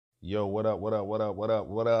Yo, what up, what up, what up, what up,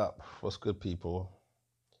 what up? What's good, people?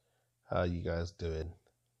 How you guys doing?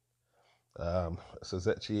 So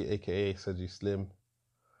Zetchi, aka Seji Slim,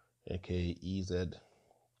 aka EZ.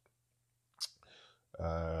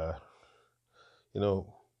 Uh, you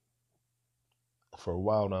know, for a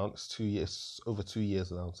while now, it's 2 years, over 2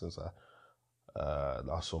 years now since I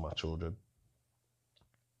last saw my children.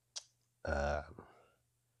 Um,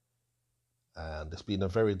 and it's been a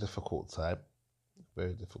very difficult time,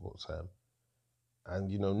 very difficult time.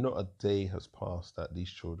 And not a day has passed that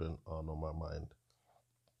these children aren't on my mind.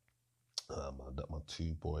 That my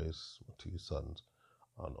two boys, my two sons,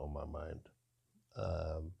 aren't on my mind.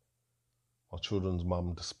 My children's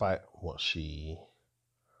mum, despite what she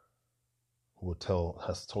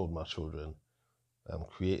has told my children,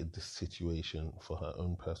 created this situation for her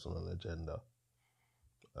own personal agenda,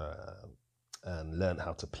 and learned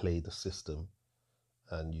how to play the system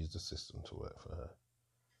and use the system to work for her.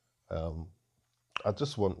 I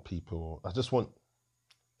just want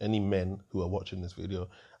any men who are watching this video,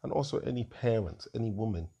 and also any parents, any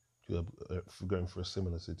women who are going through a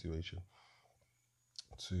similar situation,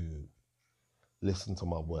 to listen to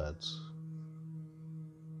my words.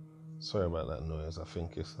 Sorry about that noise. I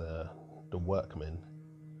think it's the workmen.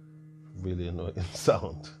 Really annoying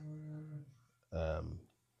sound.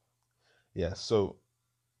 Yeah, so,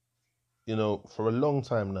 for a long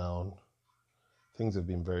time now, things have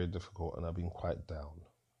been very difficult and I've been quite down.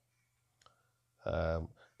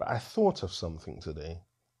 But I thought of something today.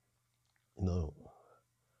 The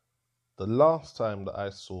last time that I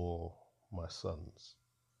saw my sons,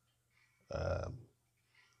 the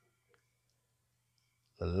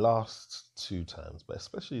last two times, but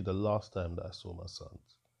especially the last time that I saw my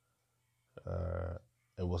sons,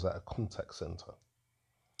 it was at a contact center.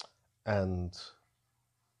 And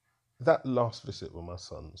that last visit with my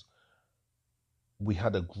sons, we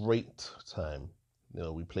had a great time.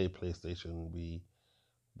 We played PlayStation, we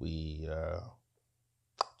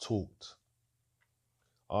talked.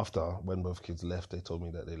 After, when both kids left, they told me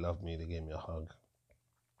that they loved me, they gave me a hug.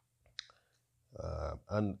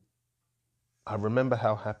 And I remember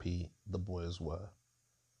how happy the boys were.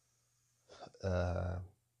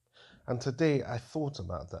 And today I thought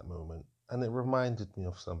about that moment, and it reminded me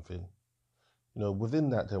of something.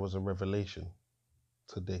 Within that there was a revelation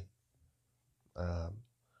today.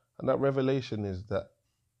 And that revelation is that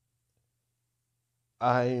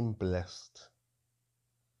I'm blessed.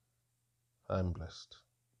 I'm blessed.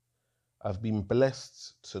 I've been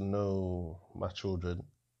blessed to know my children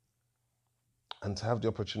and to have the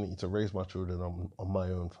opportunity to raise my children on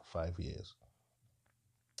my own for 5 years.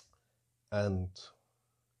 And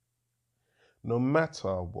no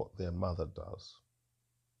matter what their mother does,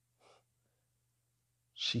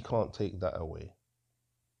 she can't take that away.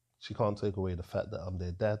 She can't take away the fact that I'm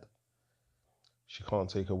their dad. She can't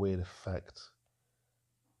take away the fact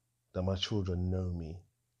that my children know me.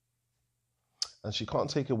 And she can't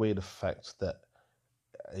take away the fact that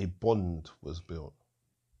a bond was built.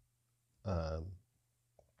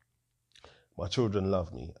 My children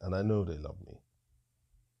love me, and I know they love me.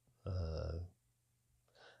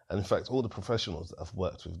 And in fact, all the professionals that I've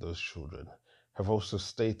worked with those children have also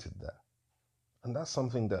stated that. And that's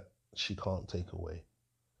something that she can't take away.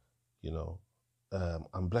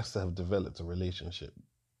 I'm blessed to have developed a relationship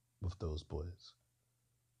with those boys.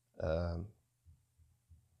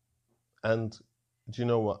 And do you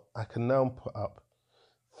know what? I can now put up,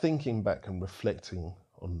 thinking back and reflecting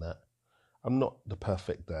on that, I'm not the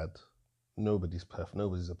perfect dad. Nobody's perfect.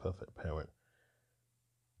 Nobody's a perfect parent.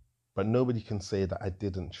 But nobody can say that I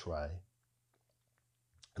didn't try.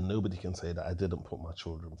 And nobody can say that I didn't put my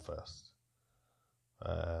children first.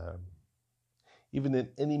 Even in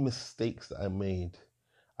any mistakes that I made,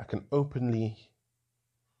 I can openly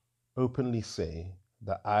say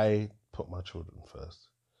that I put my children first.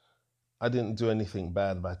 I didn't do anything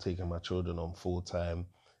bad by taking my children on full time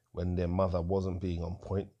when their mother wasn't being on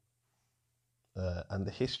point. And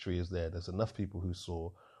the history is there. There's enough people who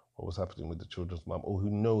saw what was happening with the children's mum, or who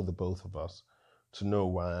know the both of us, to know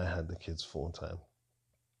why I had the kids full time.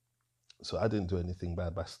 So I didn't do anything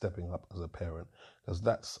bad by stepping up as a parent, because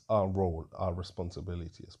that's our role, our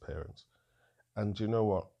responsibility as parents. And you know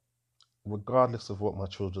what? Regardless of what my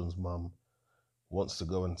children's mum wants to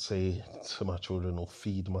go and say to my children, or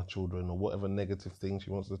feed my children, or whatever negative thing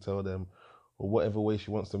she wants to tell them, or whatever way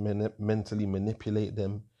she wants to mentally manipulate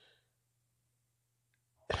them,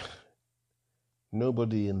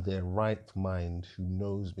 nobody in their right mind who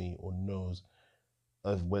knows me or knows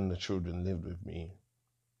of when the children lived with me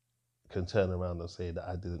can turn around and say that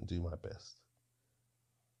I didn't do my best.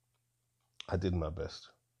 I did my best.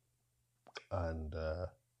 And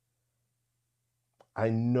I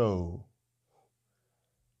know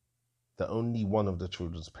that only one of the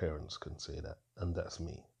children's parents can say that, and that's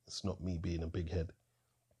me. It's not me being a big head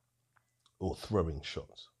or throwing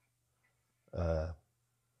shots.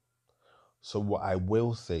 So what I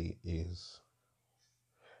will say is,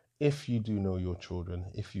 if you do know your children,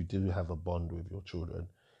 if you do have a bond with your children,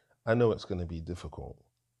 I know it's going to be difficult,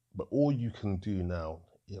 but all you can do now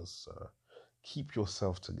is keep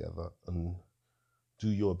yourself together and do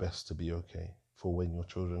your best to be okay for when your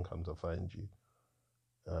children come to find you.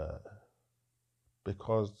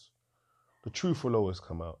 Because the truth will always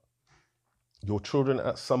come out. Your children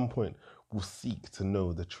at some point will seek to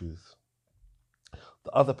know the truth.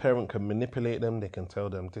 The other parent can manipulate them. They can tell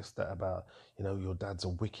them this, that about, your dad's a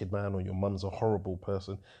wicked man or your mum's a horrible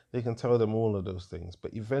person. They can tell them all of those things.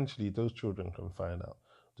 But eventually those children can find out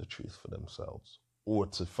the truth for themselves, or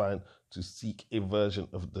to seek a version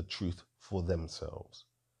of the truth for themselves.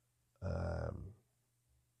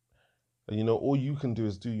 All you can do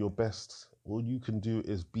is do your best. All you can do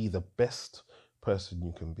is be the best person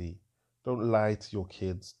you can be. Don't lie to your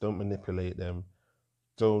kids. Don't manipulate them.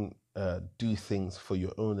 Don't do things for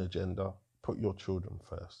your own agenda. Put your children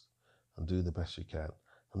first and do the best you can.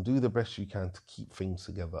 And do the best you can to keep things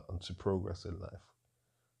together and to progress in life.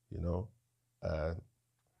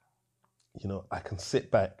 I can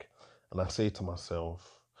sit back and say to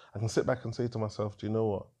myself, do you know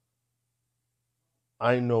what?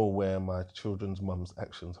 I know where my children's mum's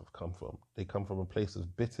actions have come from. They come from a place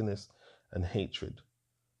of bitterness and hatred.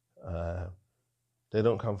 They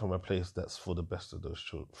don't come from a place that's for the best of those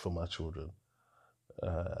for my children.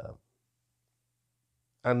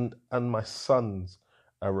 And my sons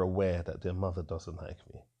are aware that their mother doesn't like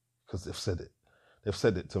me because they've said it. They've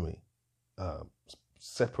said it to me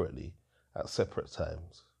separately at separate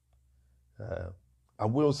times. I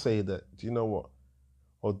will say that, do you know what?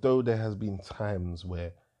 Although there has been times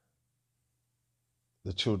where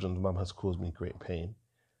the children's mum has caused me great pain,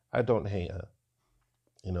 I don't hate her.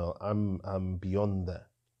 I'm beyond that.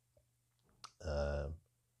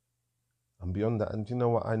 I'm beyond that. And you know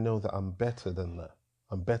what? I know that I'm better than that.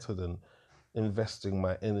 I'm better than investing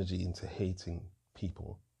my energy into hating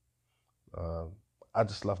people. I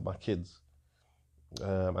just love my kids.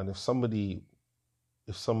 And if somebody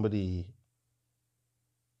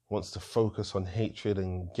wants to focus on hatred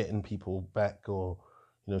and getting people back or,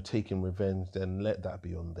 taking revenge, then let that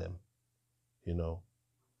be on them.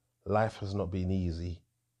 Life has not been easy.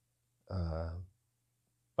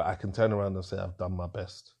 But I can turn around and say I've done my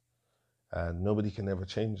best. And nobody can ever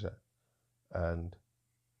change that. And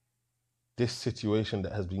this situation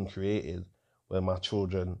that has been created where my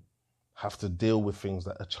children have to deal with things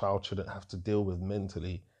that a child shouldn't have to deal with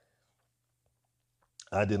mentally,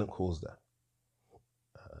 I didn't cause that.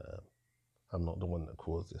 I'm not the one that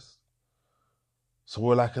caused this. So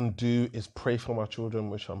all I can do is pray for my children,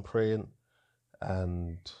 which I'm praying,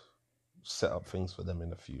 and set up things for them in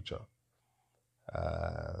the future.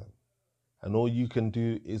 And all you can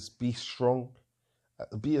do is be strong.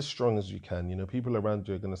 Be as strong as you can. People around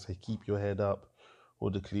you are going to say, keep your head up, all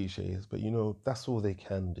the cliches, but that's all they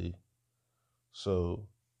can do. So,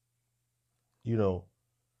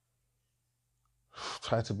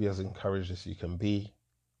 try to be as encouraged as you can be.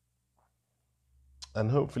 And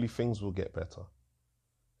hopefully things will get better.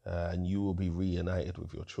 And you will be reunited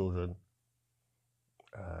with your children.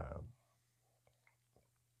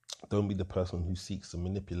 Don't be the person who seeks to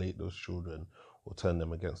manipulate those children or turn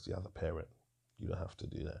them against the other parent. You don't have to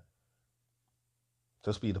do that.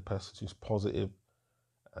 Just be the person who's positive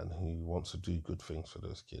and who wants to do good things for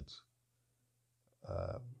those kids.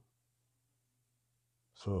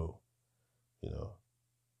 So,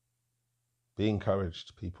 be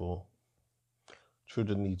encouraged, people.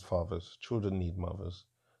 Children need fathers. Children need mothers.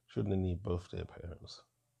 Children need both their parents.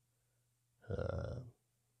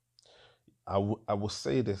 I will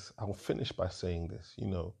say this. I will finish by saying this.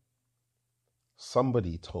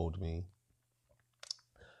 Somebody told me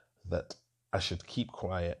that I should keep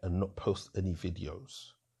quiet and not post any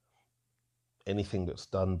videos. Anything that's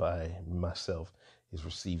done by myself is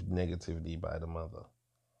received negatively by the mother.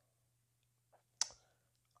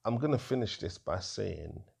 I'm going to finish this by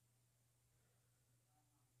saying,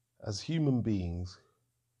 as human beings,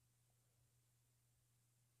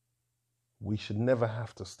 we should never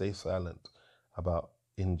have to stay silent about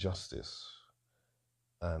injustice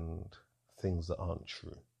and things that aren't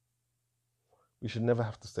true. We should never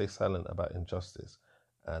have to stay silent about injustice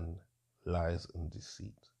and lies and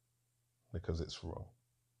deceit, because it's wrong.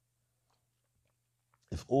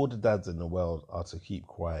 If all the dads in the world are to keep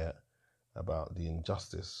quiet about the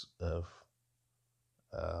injustice of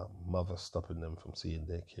mothers stopping them from seeing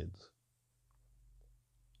their kids,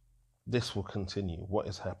 this will continue. What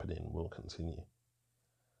is happening will continue.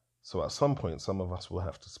 So at some point, some of us will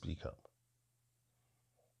have to speak up.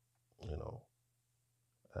 You know,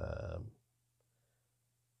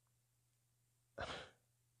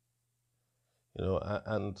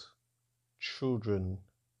 and children,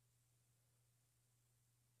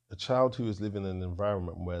 a child who is living in an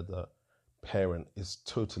environment where the parent is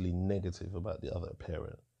totally negative about the other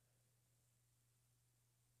parent,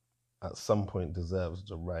 at some point deserves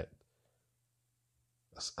the right,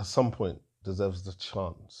 at some point deserves the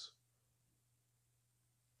chance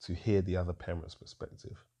to hear the other parent's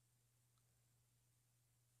perspective.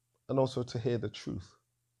 And also to hear the truth.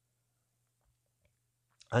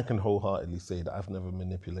 I can wholeheartedly say that I've never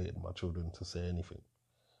manipulated my children to say anything.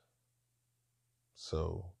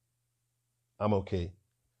 So I'm okay.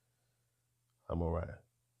 I'm all right.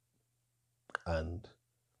 And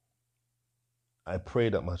I pray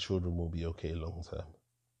that my children will be okay long term.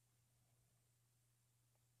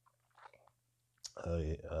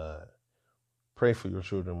 Pray for your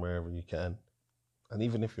children wherever you can. And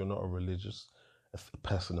even if you're not a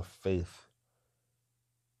person of faith,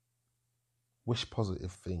 wish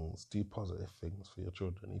positive things, do positive things for your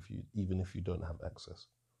children, even if you don't have access.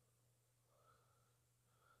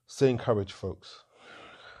 Stay encouraged, folks.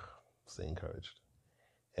 Stay encouraged.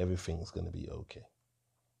 Everything's going to be okay.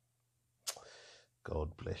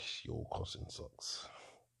 God bless your cotton socks.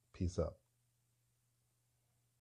 Peace out.